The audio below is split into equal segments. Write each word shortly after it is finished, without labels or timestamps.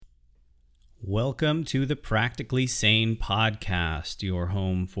Welcome to the Practically Sane Podcast, your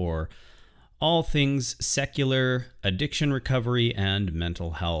home for all things secular, addiction recovery, and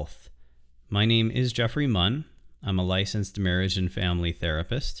mental health. My name is Jeffrey Munn. I'm a licensed marriage and family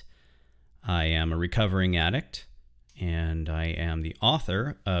therapist. I am a recovering addict, and I am the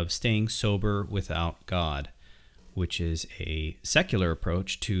author of Staying Sober Without God, which is a secular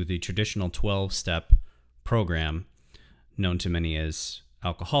approach to the traditional 12-step program known to many as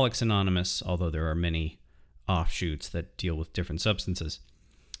Alcoholics Anonymous, although there are many offshoots that deal with different substances.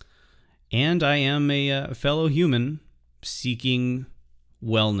 And I am a fellow human seeking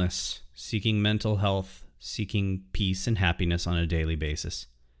wellness, seeking mental health, seeking peace and happiness on a daily basis.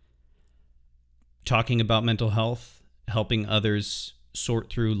 Talking about mental health, helping others sort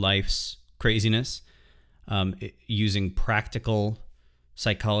through life's craziness, using practical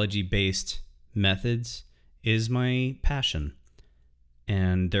psychology-based methods is my passion.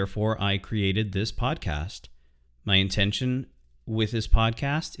 And therefore, I created this podcast. My intention with this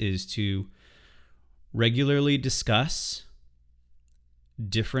podcast is to regularly discuss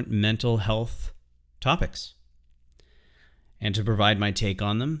different mental health topics and to provide my take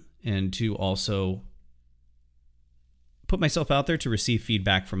on them, and to also put myself out there to receive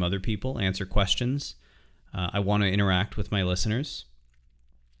feedback from other people, answer questions. I want to interact with my listeners.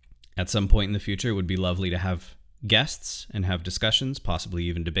 At some point in the future, it would be lovely to have guests and have discussions, possibly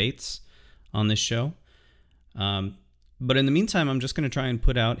even debates on this show. But in the meantime, I'm just going to try and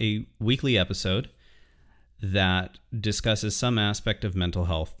put out a weekly episode that discusses some aspect of mental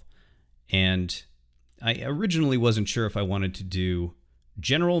health. And I originally wasn't sure if I wanted to do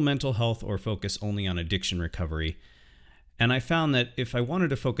general mental health or focus only on addiction recovery. And I found that if I wanted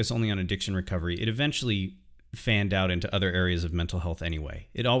to focus only on addiction recovery, it eventually fanned out into other areas of mental health anyway.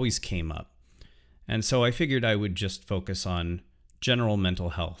 It always came up. And so I figured I would just focus on general mental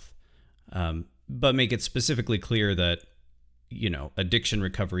health, but make it specifically clear that, addiction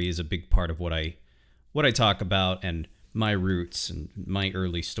recovery is a big part of what I talk about and my roots and my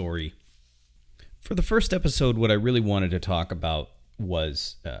early story. For the first episode, what I really wanted to talk about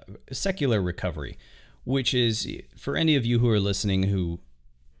was secular recovery, which is, for any of you who are listening who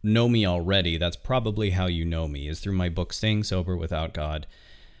know me already, that's probably how you know me, is through my book, Staying Sober Without God.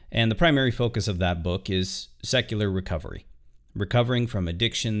 And the primary focus of that book is secular recovery, recovering from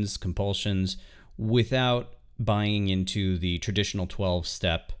addictions, compulsions, without buying into the traditional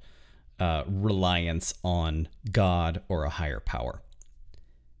 12-step reliance on God or a higher power.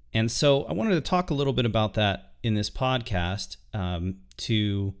 And so I wanted to talk a little bit about that in this podcast,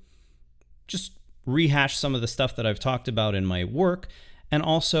 to just rehash some of the stuff that I've talked about in my work, and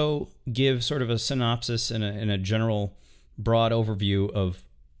also give sort of a synopsis and a general broad overview of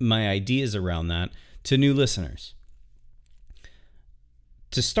my ideas around that to new listeners.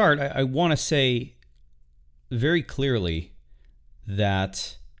 To start, I want to say very clearly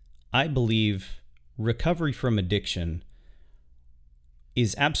that I believe recovery from addiction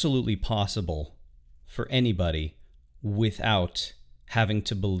is absolutely possible for anybody without having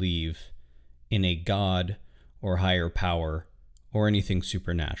to believe in a God or higher power or anything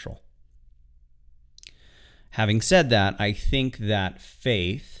supernatural. Having said that, I think that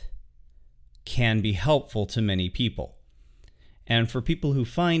faith can be helpful to many people. And for people who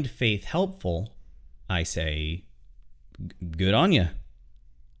find faith helpful, I say, good on you.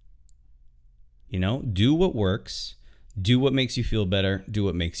 Do what works, do what makes you feel better, do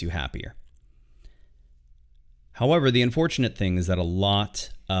what makes you happier. However, the unfortunate thing is that a lot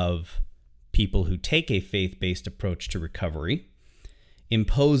of people who take a faith-based approach to recovery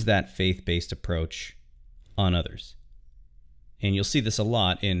impose that faith-based approach on others. And you'll see this a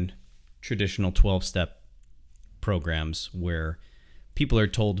lot in traditional 12-step programs where people are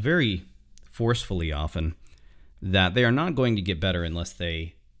told very forcefully often that they are not going to get better unless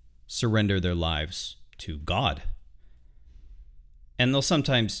they surrender their lives to God. And they'll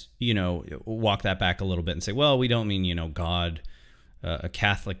sometimes, walk that back a little bit and say, well, we don't mean, God, a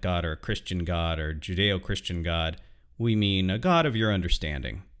Catholic God or a Christian God or Judeo-Christian God. We mean a God of your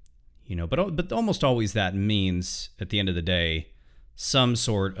understanding. But almost always that means, at the end of the day, some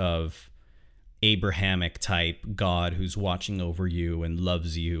sort of Abrahamic type God who's watching over you and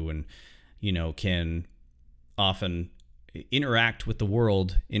loves you and, can often interact with the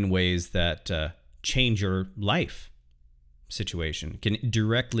world in ways that change your life situation, can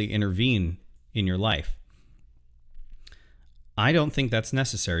directly intervene in your life. I don't think that's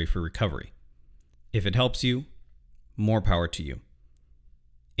necessary for recovery. If it helps you, more power to you.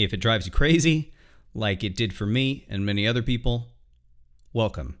 If it drives you crazy, like it did for me and many other people,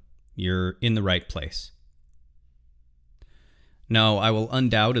 welcome. You're in the right place. Now, I will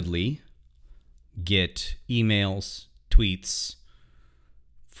undoubtedly get emails, tweets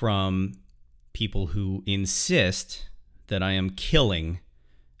from people who insist that I am killing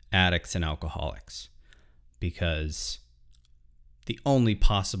addicts and alcoholics, because the only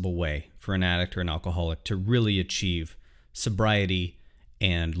possible way for an addict or an alcoholic to really achieve sobriety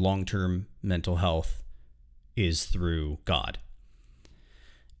and long-term mental health is through God.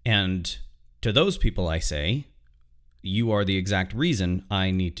 And to those people I say, you are the exact reason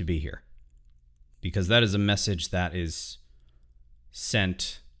I need to be here, because that is a message that is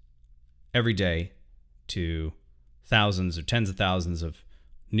sent every day to thousands or tens of thousands of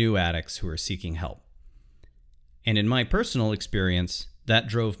new addicts who are seeking help. And in my personal experience, that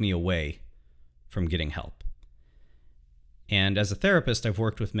drove me away from getting help. And as a therapist, I've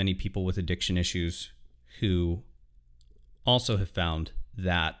worked with many people with addiction issues who also have found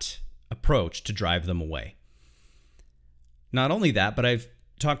that approach to drive them away. Not only that, but I've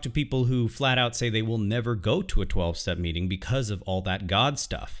talked to people who flat out say they will never go to a 12-step meeting because of all that God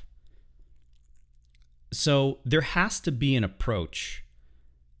stuff. So there has to be an approach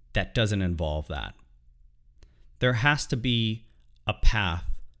that doesn't involve that. There has to be a path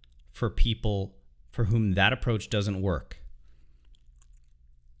for people for whom that approach doesn't work.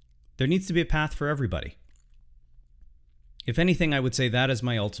 There needs to be a path for everybody. If anything, I would say that is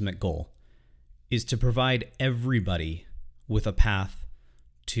my ultimate goal, is to provide everybody with a path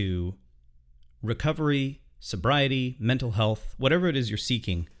to recovery, sobriety, mental health, whatever it is you're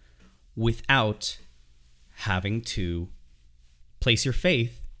seeking, without having to place your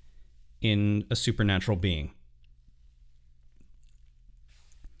faith in a supernatural being.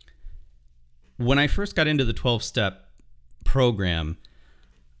 When I first got into the 12-step program,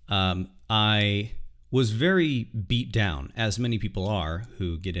 I was very beat down, as many people are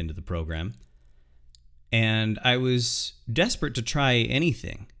who get into the program. And I was desperate to try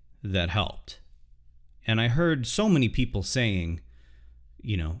anything that helped. And I heard so many people saying,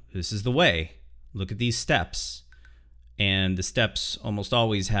 this is the way. Look at these steps. And the steps almost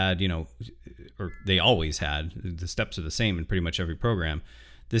always had, or they always had, the steps are the same in pretty much every program.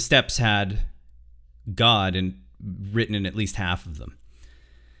 The steps had God written in at least half of them.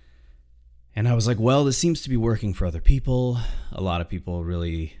 And I was like, well, this seems to be working for other people. A lot of people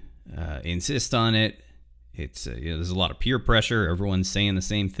really insist on it. It's there's a lot of peer pressure. Everyone's saying the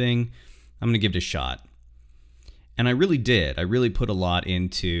same thing. I'm going to give it a shot. And I really did. I really put a lot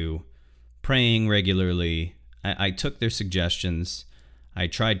into praying regularly. I took their suggestions. I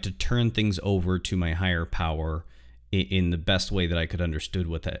tried to turn things over to my higher power in the best way that I could understand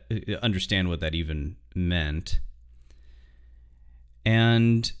what that even meant.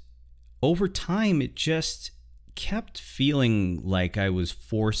 And over time, it just kept feeling like I was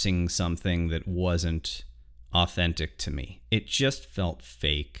forcing something that wasn't authentic to me. It just felt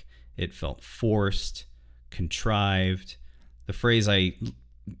fake. It felt forced, contrived. The phrase I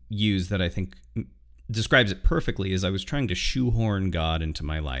use that I think describes it perfectly is I was trying to shoehorn God into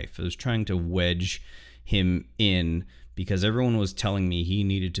my life. I was trying to wedge him in because everyone was telling me he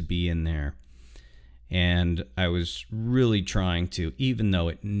needed to be in there. And I was really trying to, even though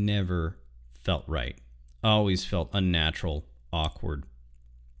it never felt right, always felt unnatural, awkward.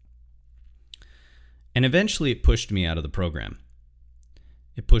 And eventually it pushed me out of the program.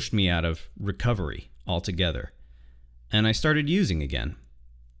 It pushed me out of recovery altogether. And I started using again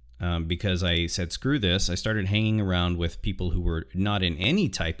because I said, screw this. I started hanging around with people who were not in any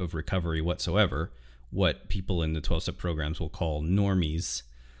type of recovery whatsoever, what people in the 12-step programs will call normies.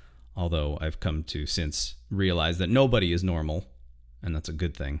 Although I've come to since realize that nobody is normal, and that's a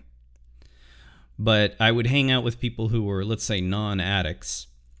good thing. But I would hang out with people who were, let's say, non-addicts.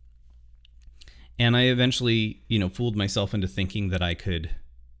 And I eventually, fooled myself into thinking that I could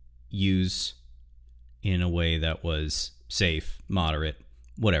use in a way that was safe, moderate,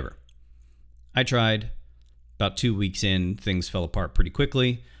 whatever. I tried. About 2 weeks in, things fell apart pretty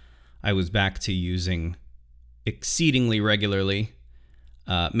quickly. I was back to using exceedingly regularly,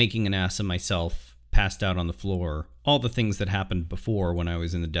 making an ass of myself, passed out on the floor, all the things that happened before when I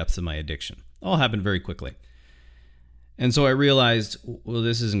was in the depths of my addiction. All happened very quickly. And so I realized, well,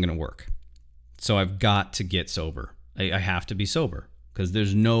 this isn't going to work. So I've got to get sober. I have to be sober because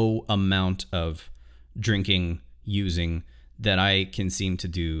there's no amount of drinking, using that I can seem to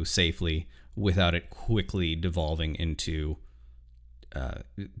do safely without it quickly devolving into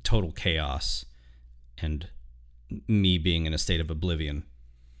total chaos and me being in a state of oblivion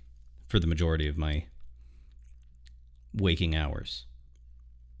for the majority of my waking hours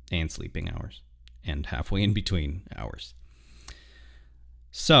and sleeping hours and halfway in between hours.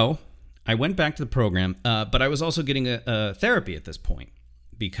 So I went back to the program, but I was also getting a therapy at this point.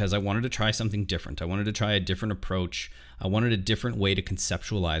 because I wanted to try something different. I wanted to try a different approach. I wanted a different way to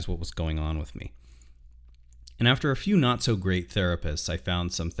conceptualize what was going on with me. And after a few not so great therapists, I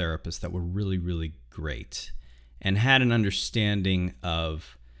found some therapists that were really, really great and had an understanding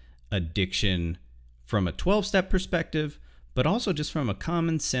of addiction from a 12-step perspective, but also just from a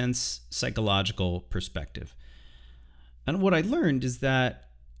common sense psychological perspective. And what I learned is that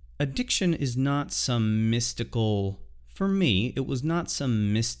addiction is not some mystical, for me, it was not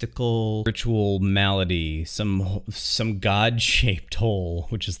some mystical ritual malady, some God-shaped hole,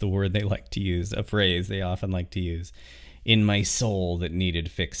 which is the word they like to use, a phrase they often like to use, in my soul that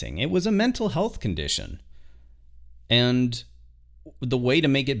needed fixing. It was a mental health condition. And the way to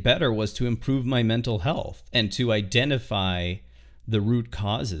make it better was to improve my mental health and to identify the root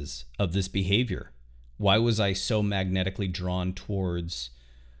causes of this behavior. Why was I so magnetically drawn towards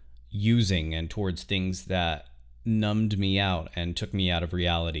using and towards things that numbed me out and took me out of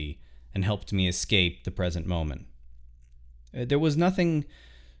reality and helped me escape the present moment? There was nothing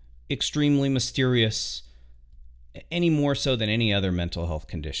extremely mysterious, any more so than any other mental health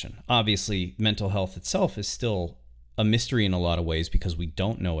condition. Obviously, mental health itself is still a mystery in a lot of ways because we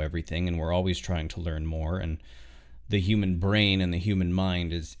don't know everything and we're always trying to learn more, and the human brain and the human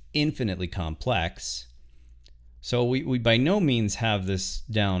mind is infinitely complex. So we by no means have this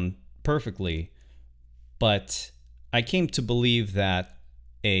down perfectly, but I came to believe that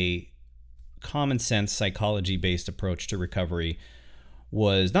a common sense psychology-based approach to recovery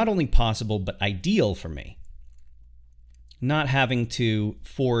was not only possible but ideal for me. Not having to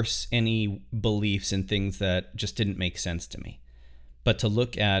force any beliefs in things that just didn't make sense to me, but to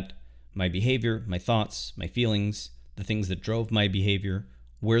look at my behavior, my thoughts, my feelings, the things that drove my behavior,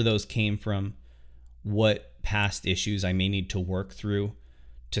 where those came from, what past issues I may need to work through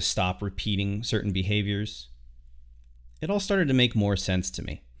to stop repeating certain behaviors. It all started to make more sense to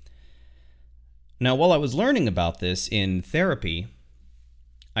me. Now, while I was learning about this in therapy,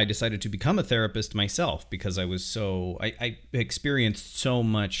 I decided to become a therapist myself because I experienced so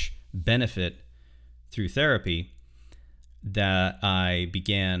much benefit through therapy that I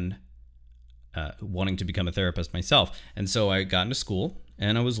began wanting to become a therapist myself. And so I got into school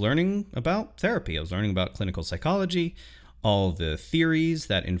and I was learning about therapy. I was learning about clinical psychology, all the theories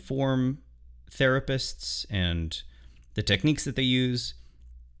that inform therapists and the techniques that they use.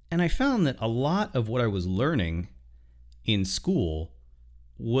 And I found that a lot of what I was learning in school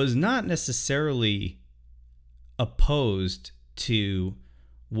was not necessarily opposed to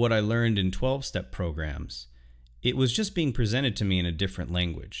what I learned in 12-step programs. It was just being presented to me in a different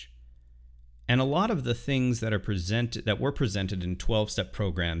language. And a lot of the things that were presented in 12-step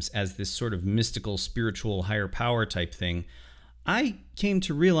programs as this sort of mystical, spiritual, higher power type thing, I came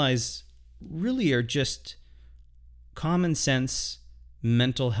to realize really are just common sense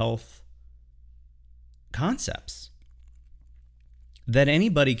mental health concepts that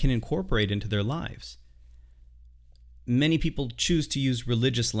anybody can incorporate into their lives. Many people choose to use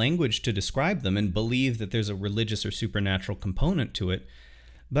religious language to describe them and believe that there's a religious or supernatural component to it,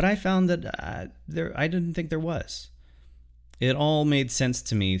 but I found that I didn't think there was. It all made sense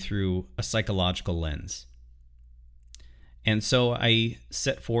to me through a psychological lens. And so I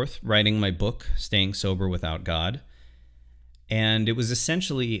set forth writing my book, Staying Sober Without God, and it was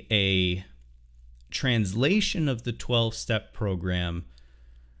essentially a translation of the 12-step program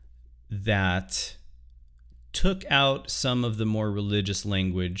that took out some of the more religious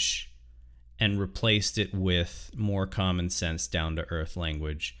language and replaced it with more common sense, down-to-earth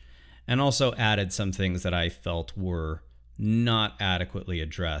language, and also added some things that I felt were not adequately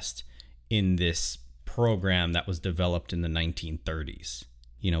addressed in this program that was developed in the 1930s.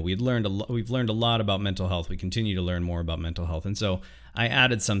 You know, we've learned a lot about mental health. We continue to learn more about mental health. And so I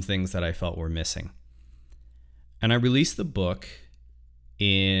added some things that I felt were missing. And I released the book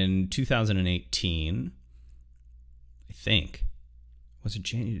in 2018, I think. Was it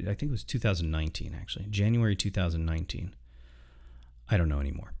January? I think it was 2019, actually. January 2019. I don't know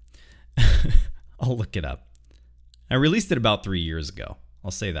anymore. I'll look it up. I released it about 3 years ago.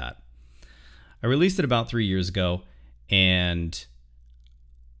 I'll say that. I released it about 3 years ago, and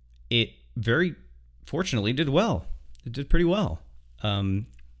it very fortunately did well. It did pretty well.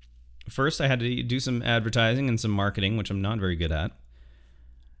 First, I had to do some advertising and some marketing, which I'm not very good at.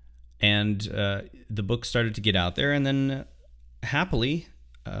 And the book started to get out there, and then happily,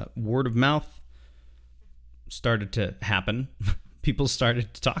 word of mouth started to happen. People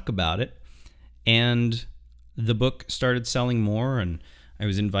started to talk about it, and the book started selling more, and I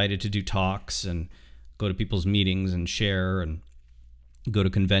was invited to do talks and go to people's meetings and share and go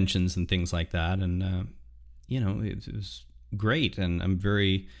to conventions and things like that. And, you know, it was great, and I'm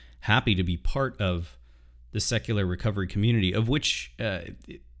very happy to be part of the secular recovery community, of which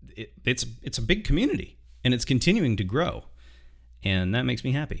it's a big community, and it's continuing to grow, and that makes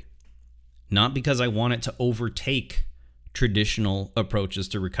me happy. Not because I want it to overtake traditional approaches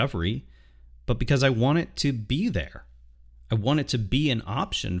to recovery, but because I want it to be there. I want it to be an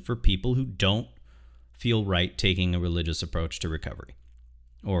option for people who don't feel right taking a religious approach to recovery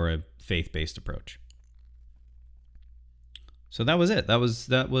or a faith-based approach. So that was it. That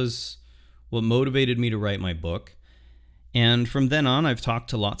was what motivated me to write my book. And from then on, I've talked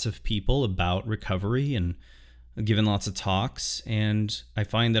to lots of people about recovery and given lots of talks, and I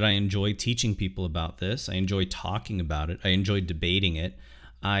find that I enjoy teaching people about this. I enjoy talking about it. I enjoy debating it.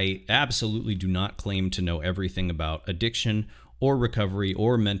 I absolutely do not claim to know everything about addiction or recovery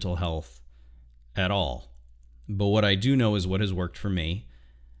or mental health at all. But what I do know is what has worked for me,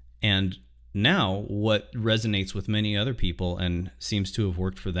 and now what resonates with many other people and seems to have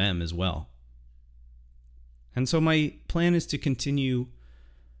worked for them as well. And so my plan is to continue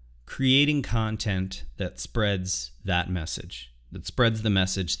creating content that spreads that message, that spreads the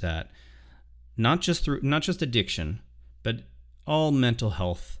message that not just addiction, but all mental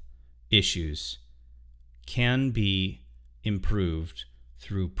health issues can be improved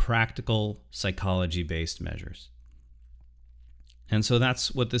through practical psychology-based measures. And so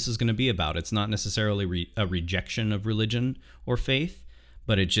that's what this is going to be about. It's not necessarily a rejection of religion or faith,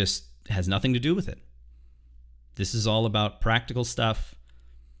 but it just has nothing to do with it. This is all about practical stuff,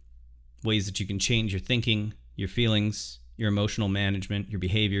 ways that you can change your thinking, your feelings, your emotional management, your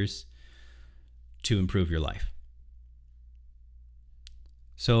behaviors to improve your life.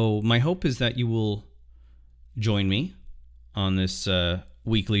 So my hope is that you will join me on this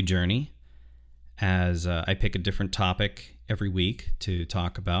weekly journey as I pick a different topic every week to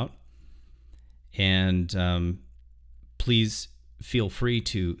talk about. And please feel free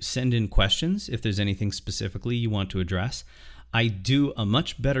to send in questions if there's anything specifically you want to address. I do a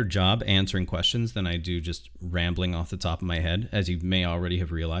much better job answering questions than I do just rambling off the top of my head, as you may already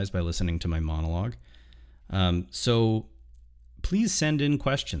have realized by listening to my monologue. So please send in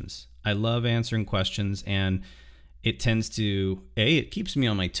questions. I love answering questions, and it tends to, A, it keeps me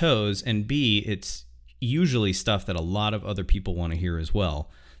on my toes, and B, it's usually stuff that a lot of other people want to hear as well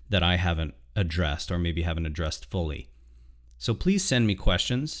that I haven't addressed or maybe haven't addressed fully. So please send me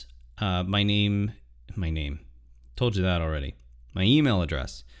questions. My name, told you that already. My email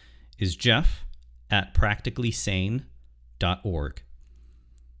address is jeff@practicallysane.org.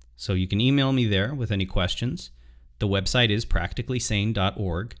 So you can email me there with any questions. The website is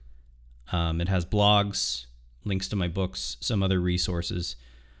practicallysane.org. It has blogs, links to my books, some other resources.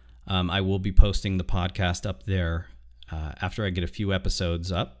 I will be posting the podcast up there after I get a few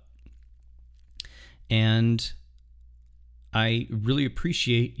episodes up. And I really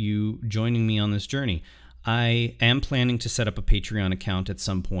appreciate you joining me on this journey. I am planning to set up a Patreon account at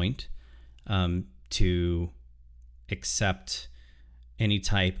some point to accept any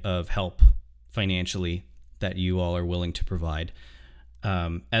type of help financially that you all are willing to provide.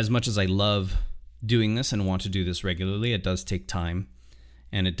 As much as I love doing this and want to do this regularly, it does take time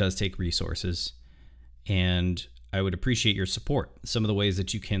and it does take resources. And I would appreciate your support. Some of the ways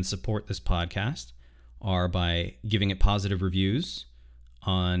that you can support this podcast are by giving it positive reviews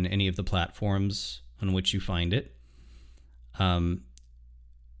on any of the platforms on which you find it,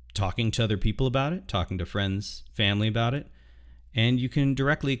 talking to other people about it, talking to friends, family about it, and you can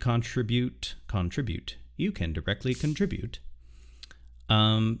directly contribute. You can directly contribute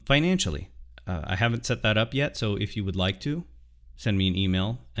financially. I haven't set that up yet, so if you would like to, send me an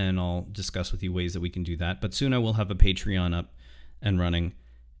email and I'll discuss with you ways that we can do that. But soon I will have a Patreon up and running,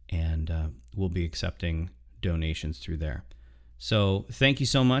 and we'll be accepting donations through there. So thank you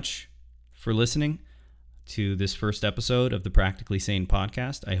so much for listening to this first episode of the Practically Sane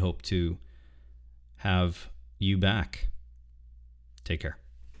podcast. I hope to have you back. Take care.